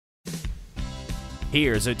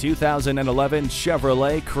Here's a 2011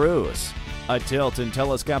 Chevrolet Cruze. A tilt and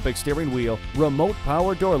telescopic steering wheel, remote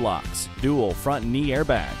power door locks, dual front knee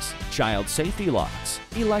airbags, child safety locks,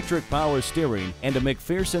 electric power steering, and a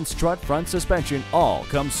McPherson strut front suspension all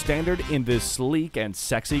come standard in this sleek and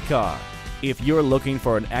sexy car. If you're looking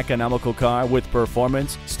for an economical car with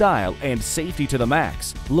performance, style, and safety to the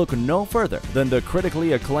max, look no further than the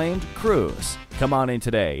critically acclaimed Cruze. Come on in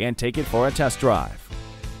today and take it for a test drive.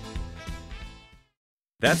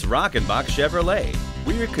 That's Rockenbach Chevrolet.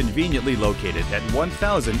 We're conveniently located at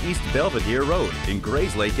 1000 East Belvidere Road in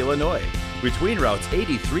Grayslake, Illinois, between routes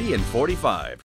 83 and 45.